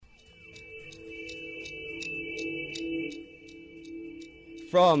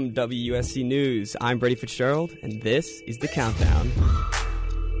From WUSC News, I'm Brady Fitzgerald, and this is The Countdown.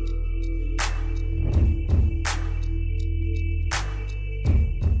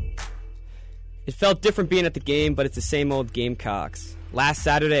 It felt different being at the game, but it's the same old Gamecocks. Last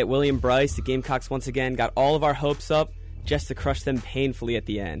Saturday at William Bryce, the Gamecocks once again got all of our hopes up just to crush them painfully at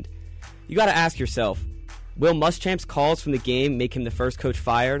the end. You gotta ask yourself, will Muschamp's calls from the game make him the first coach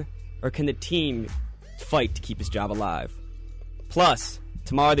fired, or can the team fight to keep his job alive? Plus,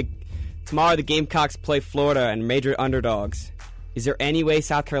 tomorrow the Gamecocks play Florida and major underdogs. Is there any way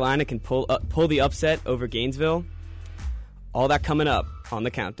South Carolina can pull the upset over Gainesville? All that coming up on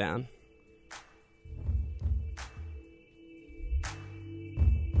The Countdown.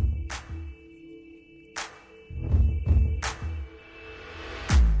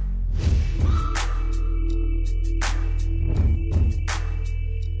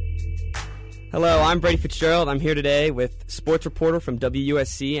 Hello, I'm Brady Fitzgerald. I'm here today with sports reporter from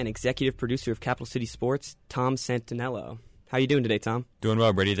WUSC and executive producer of Capital City Sports, Tom Santinello. How are you doing today, Tom? Doing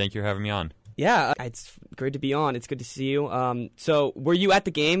well, Brady. Thank you for having me on. Yeah, it's great to be on. It's good to see you. So, were you at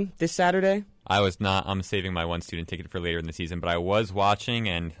the game this Saturday? I was not. I'm saving my one student ticket for later in the season, but I was watching,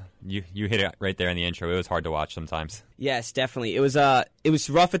 and you hit it right there in the intro. It was hard to watch sometimes. Yes, definitely. It was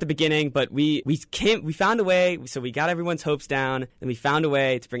rough at the beginning, but we found a way. So we got everyone's hopes down, and we found a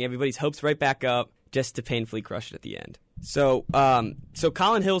way to bring everybody's hopes right back up, just to painfully crush it at the end. So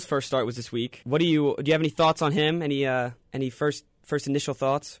Colin Hill's first start was this week. Do you have any thoughts on him? Any first initial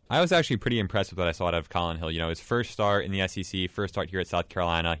thoughts? I was actually pretty impressed with what I saw out of Colin Hill. You know, his first start in the SEC, first start here at South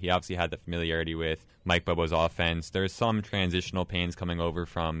Carolina. He obviously had the familiarity with Mike Bobo's offense. There's some transitional pains coming over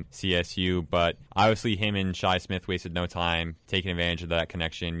from CSU, but obviously him and Shi Smith wasted no time taking advantage of that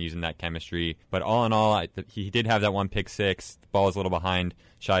connection, using that chemistry. But all in all, he did have that one pick six. The ball was a little behind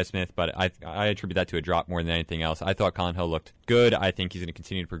Shi Smith, but I attribute that to a drop more than anything else. I thought Colin Hill looked good. I think he's going to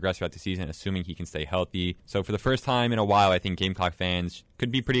continue to progress throughout the season, assuming he can stay healthy. So for the first time in a while, I think Gamecock fans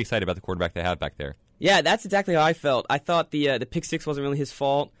could be pretty excited about the quarterback they have back there. Yeah, that's exactly how I felt. I thought the pick six wasn't really his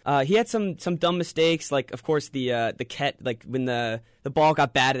fault. He had some dumb mistakes, like of course the when the ball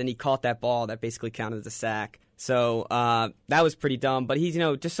got batted and he caught that ball, that basically counted as a sack. So that was pretty dumb. But he's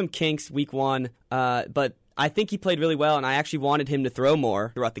just some kinks week one. But I think he played really well, and I actually wanted him to throw more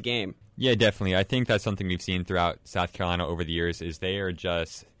throughout the game. Yeah, definitely. I think that's something we've seen throughout South Carolina over the years is they are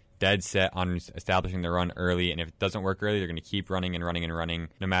just dead set on establishing the run early, and if it doesn't work early, they're going to keep running and running and running,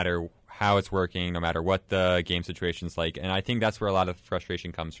 no matter how it's working, no matter what the game situation's like. And I think that's where a lot of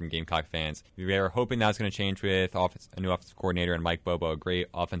frustration comes from Gamecock fans. We were hoping that was going to change with a new offensive coordinator and Mike Bobo, a great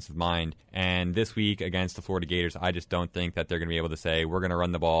offensive mind. And this week against the Florida Gators, I just don't think that they're going to be able to say, we're going to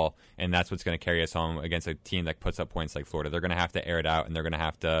run the ball, and that's what's going to carry us home against a team that puts up points like Florida. They're going to have to air it out, and they're going to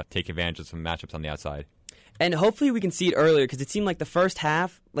have to take advantage of some matchups on the outside. And hopefully we can see it earlier, because it seemed like the first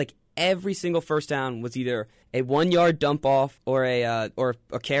half, every single first down was either a 1 yard dump off or a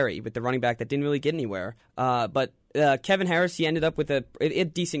carry with the running back that didn't really get anywhere. But Kevin Harris, he ended up with a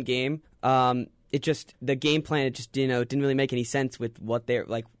decent game. The game plan didn't really make any sense with what they're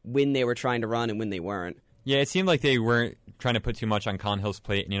when they were trying to run and when they weren't. Yeah, it seemed like they weren't trying to put too much on Colin Hill's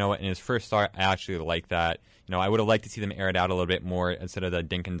plate. And you know what? In his first start, I actually like that. You know, I would have liked to see them air it out a little bit more instead of the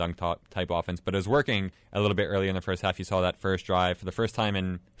dink and dunk type offense. But it was working a little bit earlier in the first half. You saw that first drive. For the first time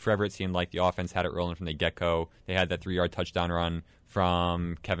in forever, it seemed like the offense had it rolling from the get-go. They had that 3-yard touchdown run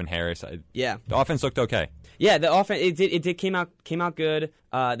from Kevin Harris. Yeah. The offense looked okay. Yeah, the offense it came out good.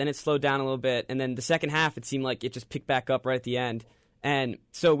 Then it slowed down a little bit, and then the second half it seemed like it just picked back up right at the end. And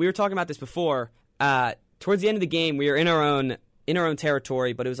so we were talking about this before. Towards the end of the game, we were in our own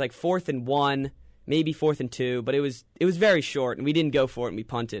territory, but it was like 4th and 1, maybe 4th and 2, but it was very short, and we didn't go for it, and we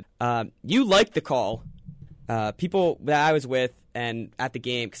punted. You liked the call. People that I was with and at the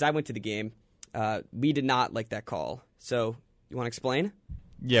game, because I went to the game, we did not like that call. So you want to explain?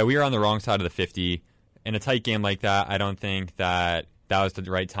 Yeah, we were on the wrong side of the 50. In a tight game like that, I don't think that was the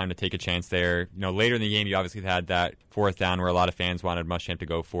right time to take a chance there. You know, later in the game, you obviously had that 4th down where a lot of fans wanted Muschamp to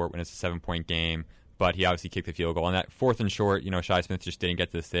go for it when it's a 7-point game, but he obviously kicked the field goal. And that 4th and short, Shi Smith just didn't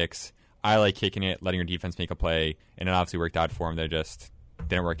get to the 6. I like kicking it, letting your defense make a play, and it obviously worked out for him. They just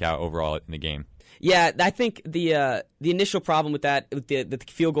didn't work out overall in the game. Yeah, I think the initial problem with that, with the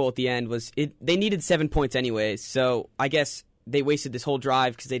field goal at the end, was they needed 7 points anyways. So I guess they wasted this whole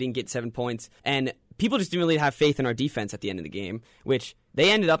drive because they didn't get 7 points. And people just didn't really have faith in our defense at the end of the game, which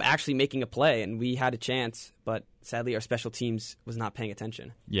they ended up actually making a play, and we had a chance. But sadly, our special teams was not paying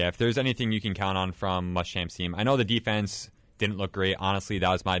attention. Yeah, if there's anything you can count on from Muschamp's team, I know the defense didn't look great. Honestly, that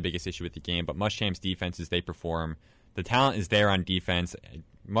was my biggest issue with the game. But Muschamp's defenses, they perform. The talent is there on defense.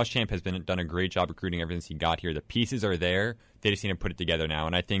 Muschamp has done a great job recruiting ever since he got here. The pieces are there. They just need to put it together now.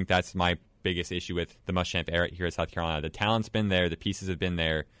 And I think that's my biggest issue with the Muschamp era here at South Carolina. The talent's been there. The pieces have been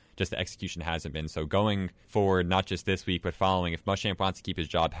there. Just the execution hasn't been. So going forward, not just this week, but following, if Muschamp wants to keep his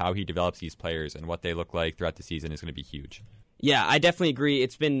job, how he develops these players and what they look like throughout the season is going to be huge. Yeah, I definitely agree.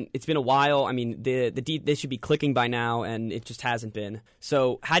 It's been a while. I mean, they should be clicking by now, and it just hasn't been.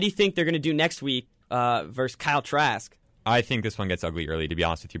 So how do you think they're going to do next week versus Kyle Trask? I think this one gets ugly early, to be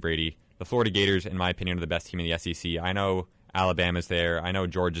honest with you, Brady. The Florida Gators, in my opinion, are the best team in the SEC. I know Alabama's there. I know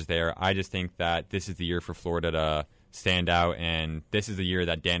Georgia's there. I just think that this is the year for Florida to stand out, and this is the year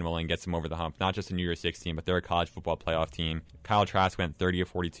that Dan Mullen gets them over the hump. Not just a New Year's Six team, but they're a college football playoff team. Kyle Trask went 30 of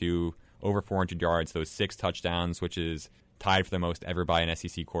 42, over 400 yards, those 6 touchdowns, which is tied for the most ever by an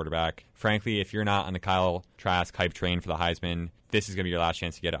SEC quarterback. Frankly, if you're not on the Kyle Trask hype train for the Heisman, this is going to be your last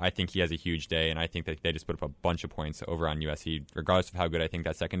chance to get it. I think he has a huge day, and I think that they just put up a bunch of points over on USC. Regardless of how good I think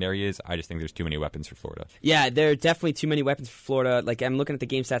that secondary is, I just think there's too many weapons for Florida. Yeah, there are definitely too many weapons for Florida. Like, I'm looking at the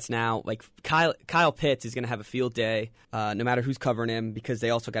game stats now. Like, Kyle Pitts is going to have a field day, no matter who's covering him, because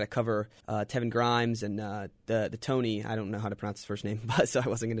they also got to cover Tevin Grimes and the Tony. I don't know how to pronounce his first name, so I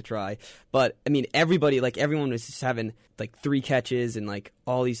wasn't going to try. But I mean, everyone was just having like 3 catches and like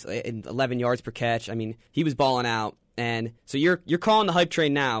all these 11 yards per catch. I mean, he was balling out. And so you're calling the hype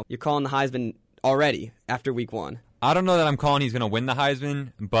train now. You're calling the Heisman already after week 1. I don't know that I'm calling he's going to win the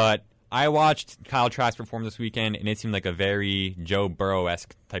Heisman, but I watched Kyle Trask perform this weekend, and it seemed like a very Joe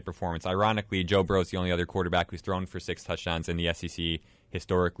Burrow-esque type performance. Ironically, Joe Burrow's the only other quarterback who's thrown for 6 touchdowns in the SEC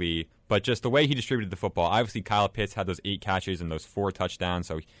historically. But just the way he distributed the football, obviously Kyle Pitts had those 8 catches and those 4 touchdowns,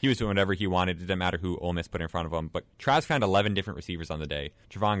 so he was doing whatever he wanted. It didn't matter who Ole Miss put in front of him. But Trask found 11 different receivers on the day.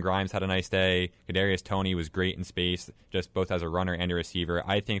 Javon Grimes had a nice day. Kadarius Toney was great in space, just both as a runner and a receiver.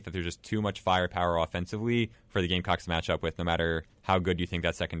 I think that there's just too much firepower offensively for the Gamecocks to match up with, no matter how good you think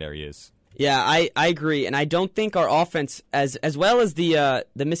that secondary is. Yeah, I agree, and I don't think our offense, as well as the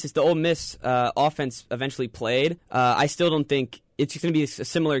Ole Miss offense eventually played, I still don't think it's going to be a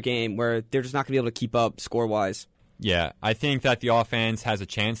similar game where they're just not going to be able to keep up score-wise. Yeah, I think that the offense has a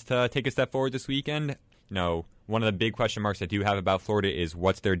chance to take a step forward this weekend. No, one of the big question marks I do have about Florida is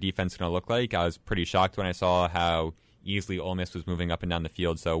what's their defense going to look like. I was pretty shocked when I saw how easily Ole Miss was moving up and down the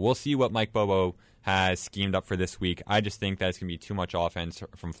field. So we'll see what Mike Bobo has schemed up for this week. I just think that it's going to be too much offense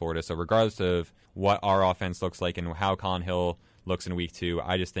from Florida. So regardless of what our offense looks like and how Colin Hill looks in week 2,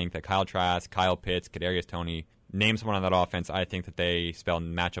 I just think that Kyle Trask, Kyle Pitts, Kadarius Toney, name someone on that offense, I think that they spell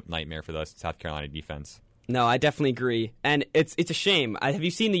matchup nightmare for the South Carolina defense. No, I definitely agree. And it's a shame. Have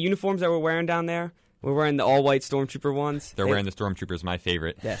you seen the uniforms that we're wearing down there? We're wearing the all-white Stormtrooper ones. They're wearing the Stormtroopers, my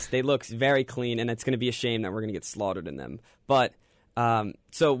favorite. Yes, they look very clean, and it's going to be a shame that we're going to get slaughtered in them. But,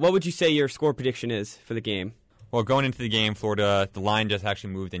 so what would you say your score prediction is for the game? Well, going into the game, Florida, the line just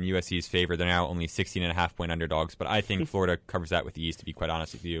actually moved in USC's favor. They're now only 16.5-point underdogs, but I think Florida covers that with ease, to be quite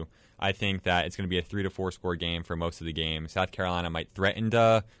honest with you. I think that it's going to be a 3-4 score game for most of the game. South Carolina might threaten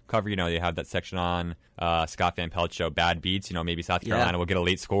to cover. You know, they have that section on Scott Van Pelt show, Bad Beats. You know, maybe South Carolina will get a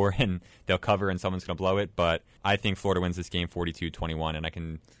late score and they'll cover and someone's going to blow it. But I think Florida wins this game 42-21, and I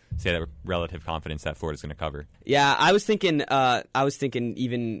can say that with relative confidence that Florida's going to cover. Yeah, I was thinking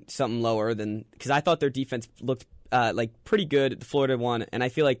even something lower than, because I thought their defense looked like pretty good, the Florida one, and I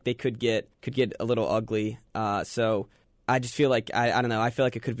feel like they could get a little ugly. So I just feel like I don't know. I feel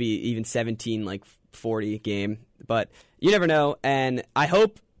like it could be even 17-40 game, but you never know. And I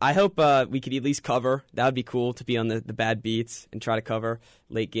hope we could at least cover. That would be cool to be on the bad beats and try to cover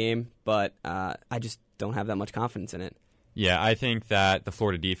late game. But I just don't have that much confidence in it. Yeah, I think that the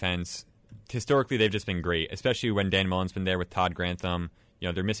Florida defense, historically, they've just been great, especially when Dan Mullen's been there with Todd Grantham. You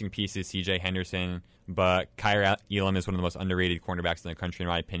know, they're missing pieces, C.J. Henderson, but Kyrie Elam is one of the most underrated cornerbacks in the country, in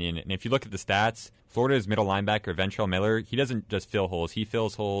my opinion. And if you look at the stats, Florida's middle linebacker, Ventrell Miller, he doesn't just fill holes. He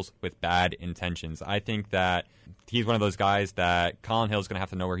fills holes with bad intentions. I think that he's one of those guys that Colin Hill's going to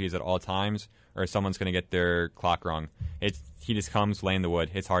have to know where he is at all times, or someone's going to get their clock wrong. He just comes laying the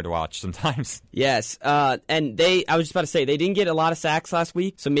wood. It's hard to watch sometimes. Yes, and I was just about to say, they didn't get a lot of sacks last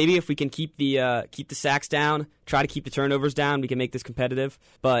week, so maybe if we can keep the sacks down, try to keep the turnovers down, we can make this competitive.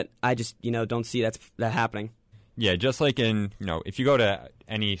 But I just, don't see that happening. Yeah, just like if you go to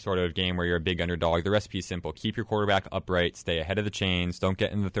any sort of game where you're a big underdog, the recipe is simple. Keep your quarterback upright, stay ahead of the chains, don't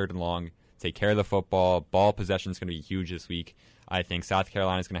get in the third and long, take care of the football. Ball possession is going to be huge this week. I think South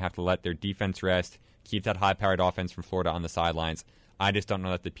Carolina is going to have to let their defense rest, keep that high-powered offense from Florida on the sidelines. I just don't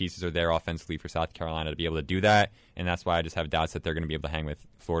know that the pieces are there offensively for South Carolina to be able to do that, and that's why I just have doubts that they're going to be able to hang with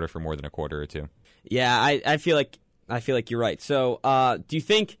Florida for more than a quarter or two. Yeah, I feel like you're right. So, do you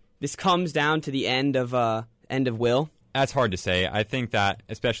think this comes down to the end of Will? That's hard to say. I think that,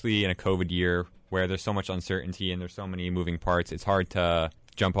 especially in a COVID year where there's so much uncertainty and there's so many moving parts, it's hard to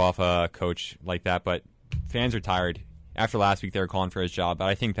jump off a coach like that. But fans are tired. After last week, they were calling for his job, but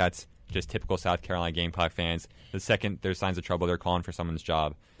I think that's just typical South Carolina Gamecock fans. The second there's signs of trouble, they're calling for someone's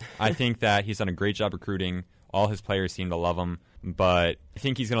job. I think that he's done a great job recruiting. All his players seem to love him, but I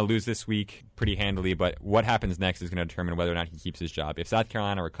think he's going to lose this week pretty handily. But what happens next is going to determine whether or not he keeps his job. If South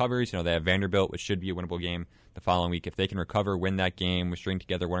Carolina recovers, they have Vanderbilt, which should be a winnable game the following week. If they can recover, win that game, string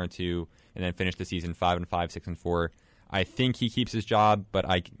together 1 or 2, and then finish the season 5-5, 6-4, I think he keeps his job. But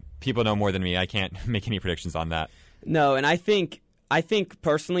people know more than me. I can't make any predictions on that. No, and I think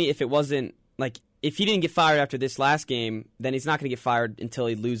personally, if it wasn't if he didn't get fired after this last game, then he's not going to get fired until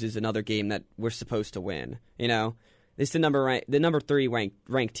he loses another game that we're supposed to win. It's the number 3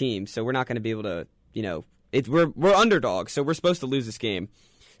 ranked team, so we're not going to be able to. We're underdogs, so we're supposed to lose this game.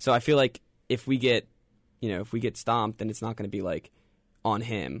 So I feel like if we get stomped, then it's not going to be on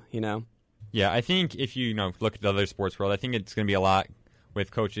him. Yeah, I think if you look at the other sports world, I think it's going to be a lot with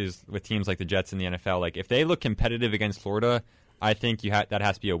coaches with teams like the Jets in the NFL. If they look competitive against Florida, I think that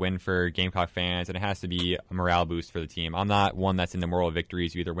has to be a win for Gamecock fans, and it has to be a morale boost for the team. I'm not one that's in the moral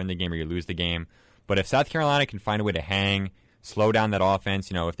victories. You either win the game or you lose the game. But if South Carolina can find a way to hang, slow down that offense,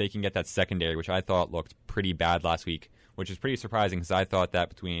 if they can get that secondary, which I thought looked pretty bad last week, which is pretty surprising because I thought that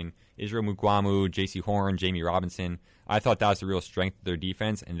between Israel Mukwamu, J.C. Horn, Jamie Robinson, I thought that was the real strength of their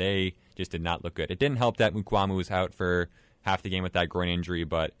defense, and they just did not look good. It didn't help that Mukwamu was out for half the game with that groin injury,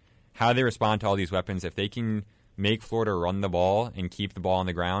 but how they respond to all these weapons, if they can make Florida run the ball and keep the ball on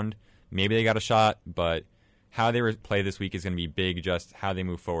the ground, maybe they got a shot, but how they play this week is going to be big, just how they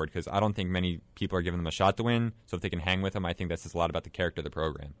move forward, because I don't think many people are giving them a shot to win, so if they can hang with them, I think that says a lot about the character of the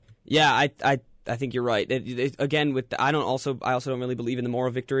program. Yeah, I think you're right. I also don't really believe in the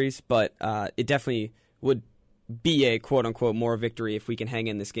moral victories, but it definitely would be a quote-unquote moral victory if we can hang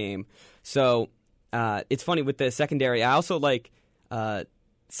in this game. So it's funny, with the secondary, I also like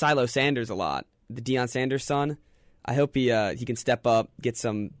Silo Sanders a lot, the Deion Sanders son. I hope he can step up, get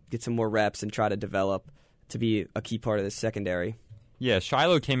some more reps, and try to develop to be a key part of this secondary. Yeah,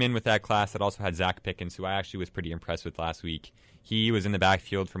 Shiloh came in with that class that also had Zach Pickens, who I actually was pretty impressed with last week. He was in the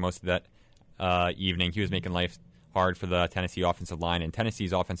backfield for most of that evening. He was making life hard for the Tennessee offensive line, and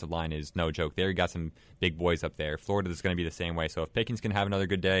Tennessee's offensive line is no joke. They got some big boys up there. Florida is going to be the same way. So if Pickens can have another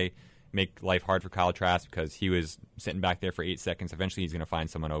good day, make life hard for Kyle Trask because he was sitting back there for 8 seconds, eventually he's going to find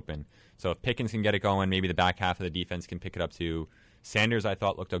someone open. So if Pickens can get it going, maybe the back half of the defense can pick it up too. Sanders, I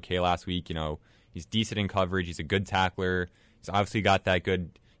thought, looked okay last week. He's decent in coverage. He's a good tackler. He's obviously got the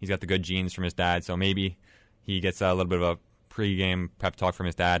good genes from his dad, so maybe he gets a little bit of a pregame pep talk from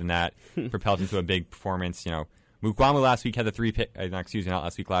his dad, and that propels him to a big performance. Mukwamu last week had the 3 pick.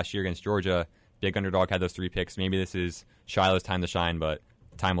 Last year against Georgia, big underdog, had those 3 picks. Maybe this is Shiloh's time to shine, but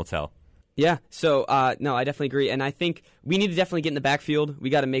time will tell. Yeah, so no, I definitely agree, and I think we need to definitely get in the backfield. We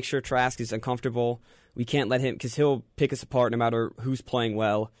got to make sure Trask is uncomfortable. We can't let him, because he'll pick us apart no matter who's playing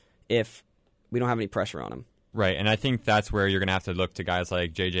well if we don't have any pressure on him. Right, and I think that's where you're going to have to look to guys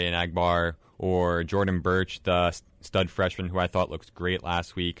like J.J. Agbar or Jordan Birch, the stud freshman who I thought looked great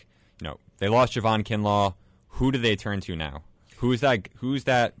last week. They lost Javon Kinlaw. Who do they turn to now? Who's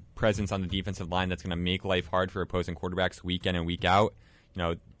that presence on the defensive line that's going to make life hard for opposing quarterbacks week in and week out?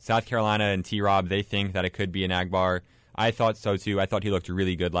 South Carolina and T-Rob, they think that it could be an Agbar. I thought so too. I thought he looked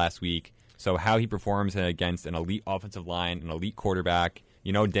really good last week. So how he performs against an elite offensive line, an elite quarterback,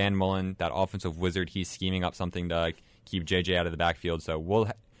 Dan Mullen, that offensive wizard, he's scheming up something to keep JJ out of the backfield. So we'll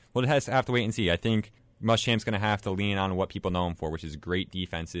have to wait and see. I think Muschamp's going to have to lean on what people know him for, which is great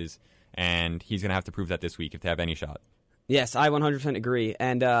defenses, and he's going to have to prove that this week if they have any shot. Yes, I 100% agree.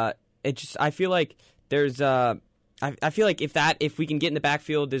 And I feel like there's I feel like if we can get in the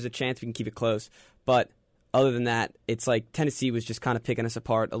backfield, there's a chance we can keep it close. But other than that, it's like Tennessee was just kind of picking us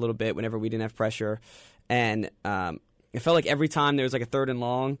apart a little bit whenever we didn't have pressure, and it felt like every time there was like a 3rd and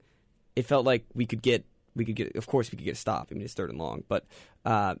long, it felt like we could get. Of course, we could get a stop. I mean, it's 3rd and long, but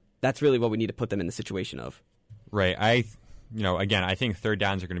that's really what we need to put them in the situation of. Right. Again, I think 3rd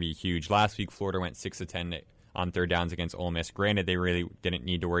downs are going to be huge. Last week, Florida went 6 of 10 on 3rd downs against Ole Miss. Granted, they really didn't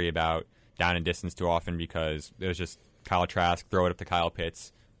need to worry about down and distance too often because it was just Kyle Trask, throw it up to Kyle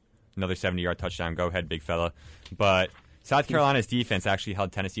Pitts, another 70-yard touchdown. Go ahead, big fella. But South Carolina's defense actually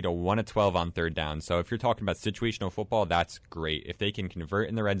held Tennessee to 1 of 12 on 3rd down. So if you're talking about situational football, that's great. If they can convert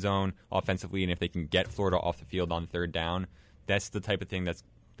in the red zone offensively, and if they can get Florida off the field on 3rd down, that's the type of thing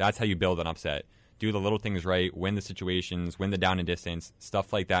that's how you build an upset. do the little things right, win the situations, win the down and distance,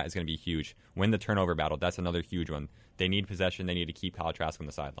 stuff like that is going to be huge. Win the turnover battle. That's another huge one. They need possession. They need to keep Kyle Trask on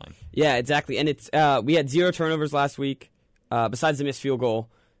the sideline. Yeah, exactly. And it's we had 0 turnovers last week, besides the missed field goal,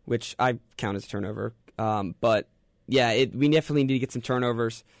 which I count as a turnover. But yeah, we definitely need to get some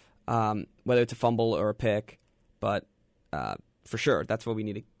turnovers, whether it's a fumble or a pick. But for sure, that's what we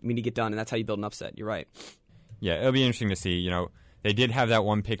need to get done, and that's how you build an upset. You're right. Yeah, it'll be interesting to see. They did have that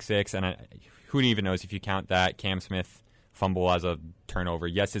one pick six, and who even knows if you count that Cam Smith fumble as a turnover.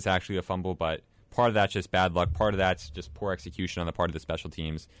 Yes, it's actually a fumble, but part of that's just bad luck. Part of that's just poor execution on the part of the special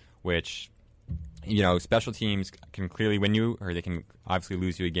teams, which, special teams can clearly win you, or they can obviously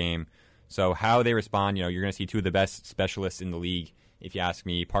lose you a game. So how they respond, you're going to see two of the best specialists in the league, if you ask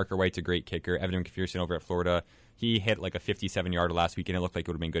me. Parker White's a great kicker. Evan McPherson over at Florida, he hit like a 57-yarder last week, and it looked like it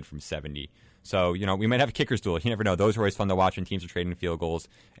would have been good from 70. So, we might have a kicker's duel. You never know. Those are always fun to watch when teams are trading field goals.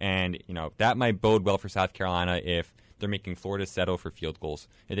 And, that might bode well for South Carolina if they're making Florida settle for field goals.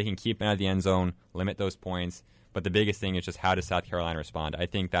 If they can keep them out of the end zone, limit those points. But the biggest thing is just how does South Carolina respond? I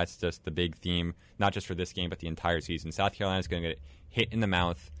think that's just the big theme, not just for this game, but the entire season. South Carolina's going to get hit in the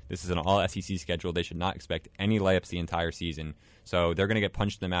mouth. This is an all-SEC schedule. They should not expect any layups the entire season. So they're going to get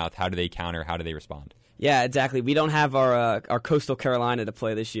punched in the mouth. How do they counter? How do they respond? Yeah, exactly. We don't have our Coastal Carolina to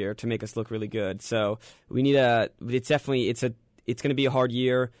play this year to make us look really good. So we need it's going to be a hard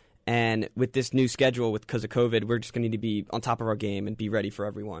year. And with this new schedule, because of COVID, we're just going to need to be on top of our game and be ready for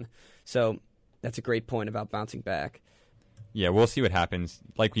everyone. So that's a great point about bouncing back. Yeah, we'll see what happens.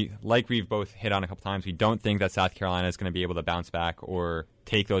 Like we've both hit on a couple times, we don't think that South Carolina is going to be able to bounce back or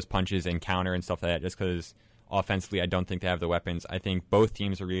take those punches and counter and stuff like that, just because offensively I don't think they have the weapons. I think both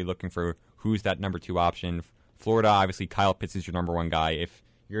teams are really looking for who's that number 2 option. Florida, obviously, Kyle Pitts is your number 1 guy. If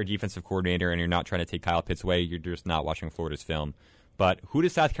you're a defensive coordinator and you're not trying to take Kyle Pitts away, you're just not watching Florida's film. But who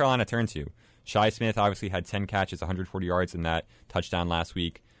does South Carolina turn to? Shi Smith obviously had 10 catches, 140 yards in that touchdown last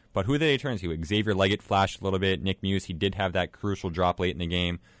week. But who do they turn to? Xavier Leggett flashed a little bit. Nick Muse, he did have that crucial drop late in the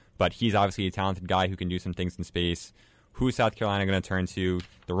game. But he's obviously a talented guy who can do some things in space. Who's South Carolina going to turn to?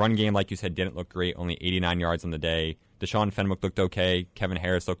 The run game, like you said, didn't look great. Only 89 yards on the day. Deshaun Fenwick looked okay. Kevin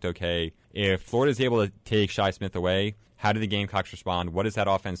Harris looked okay. If Florida's able to take Shi Smith away, how do the Gamecocks respond? What does that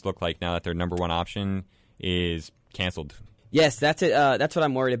offense look like now that their number 1 option is canceled? Yes, that's it. That's what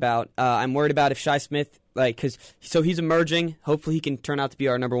I'm worried about. I'm worried about if Shi Smith, so he's emerging. Hopefully, he can turn out to be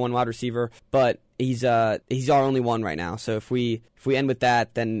our number 1 wide receiver. But he's our only one right now. So if we end with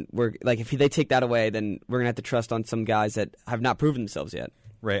that, then if they take that away, then we're gonna have to trust on some guys that have not proven themselves yet.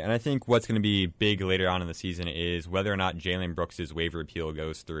 Right, and I think what's going to be big later on in the season is whether or not Jalen Brooks' waiver appeal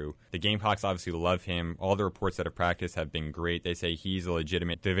goes through. The Gamecocks obviously love him. All the reports that have practiced have been great. They say he's a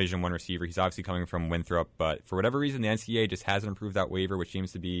legitimate Division I receiver. He's obviously coming from Winthrop, but for whatever reason, the NCAA just hasn't approved that waiver, which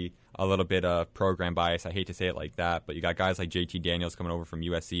seems to be a little bit of program bias. I hate to say it like that, but you got guys like JT Daniels coming over from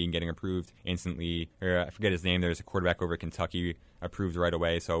USC and getting approved instantly. I forget his name. There's a quarterback over at Kentucky approved right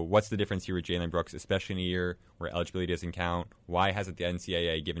away. So what's the difference here with Jalen Brooks, especially in a year where eligibility doesn't count? Why hasn't the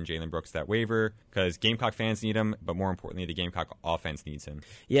NCAA given Jalen Brooks that waiver? Because Gamecock fans need him, but more importantly, the Gamecock offense needs him.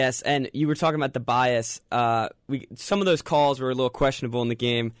 Yes, and you were talking about the bias. Some of those calls were a little questionable in the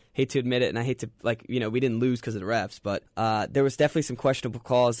game. Hate to admit it, and I hate to, we didn't lose because of the refs, but there was definitely some questionable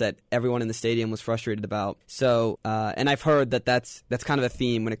calls that everyone in the stadium was frustrated about. So, and I've heard that's kind of a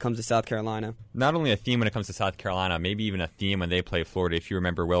theme when it comes to South Carolina. Not only a theme when it comes to South Carolina, maybe even a theme when they play Florida. If you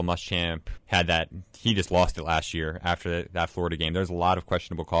remember, Will Muschamp had that. He just lost it last year after that Florida game. There's a lot of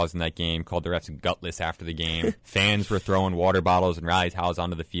questionable calls in that game, called the refs gutless after the game. Fans were throwing water bottles and rally towels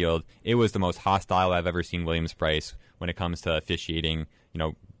onto the field. It was the most hostile I've ever seen Williams-Brice when it comes to officiating.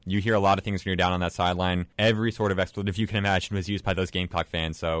 You hear a lot of things when you're down on that sideline. Every sort of expletive you can imagine was used by those Gamecock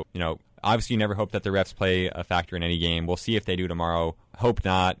fans. So, obviously you never hope that the refs play a factor in any game. We'll see if they do tomorrow. Hope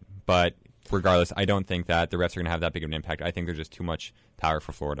not, but regardless, I don't think that the refs are going to have that big of an impact. I think there's just too much power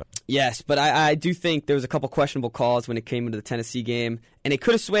for Florida. Yes, but I do think there was a couple questionable calls when it came into the Tennessee game, and it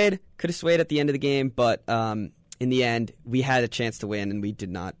could have swayed at the end of the game, but in the end, we had a chance to win, and we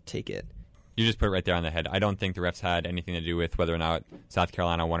did not take it. You just put it right there on the head. I don't think the refs had anything to do with whether or not South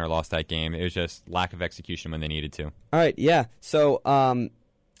Carolina won or lost that game. It was just lack of execution when they needed to. All right, yeah. So I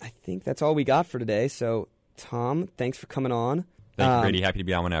think that's all we got for today. So, Tom, thanks for coming on. Thank you, Brady. Happy to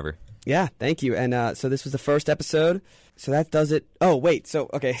be on whenever. Yeah, thank you. And so this was the first episode. So that does it. Oh, wait. So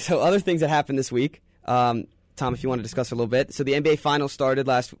other things that happened this week. Tom, if you want to discuss a little bit. So the NBA Finals started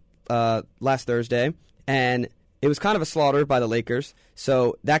last Thursday, and it was kind of a slaughter by the Lakers.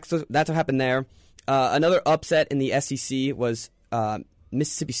 So that's what happened there. Another upset in the SEC was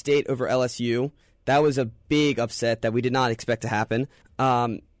Mississippi State over LSU. That was a big upset that we did not expect to happen.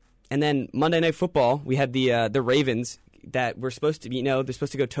 And then Monday Night Football, we had the Ravens that were supposed to be, they're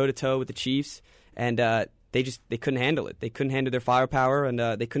supposed to go toe-to-toe with the Chiefs, and they couldn't handle it. They couldn't handle their firepower, and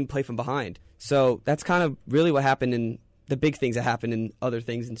they couldn't play from behind. So that's kind of really what happened in the big things that happened in other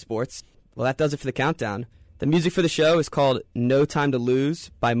things in sports. Well, that does it for the countdown. The music for the show is called No Time to Lose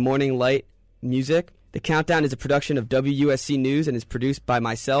by Morning Light Music. The Countdown is a production of WUSC News and is produced by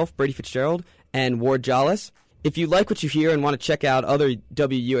myself, Brady Fitzgerald, and Ward Jollis. If you like what you hear and want to check out other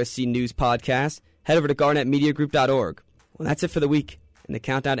WUSC News podcasts, head over to garnettmediagroup.org. Well, that's it for the week, and the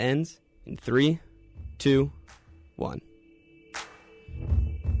countdown ends in 3, 2, 1.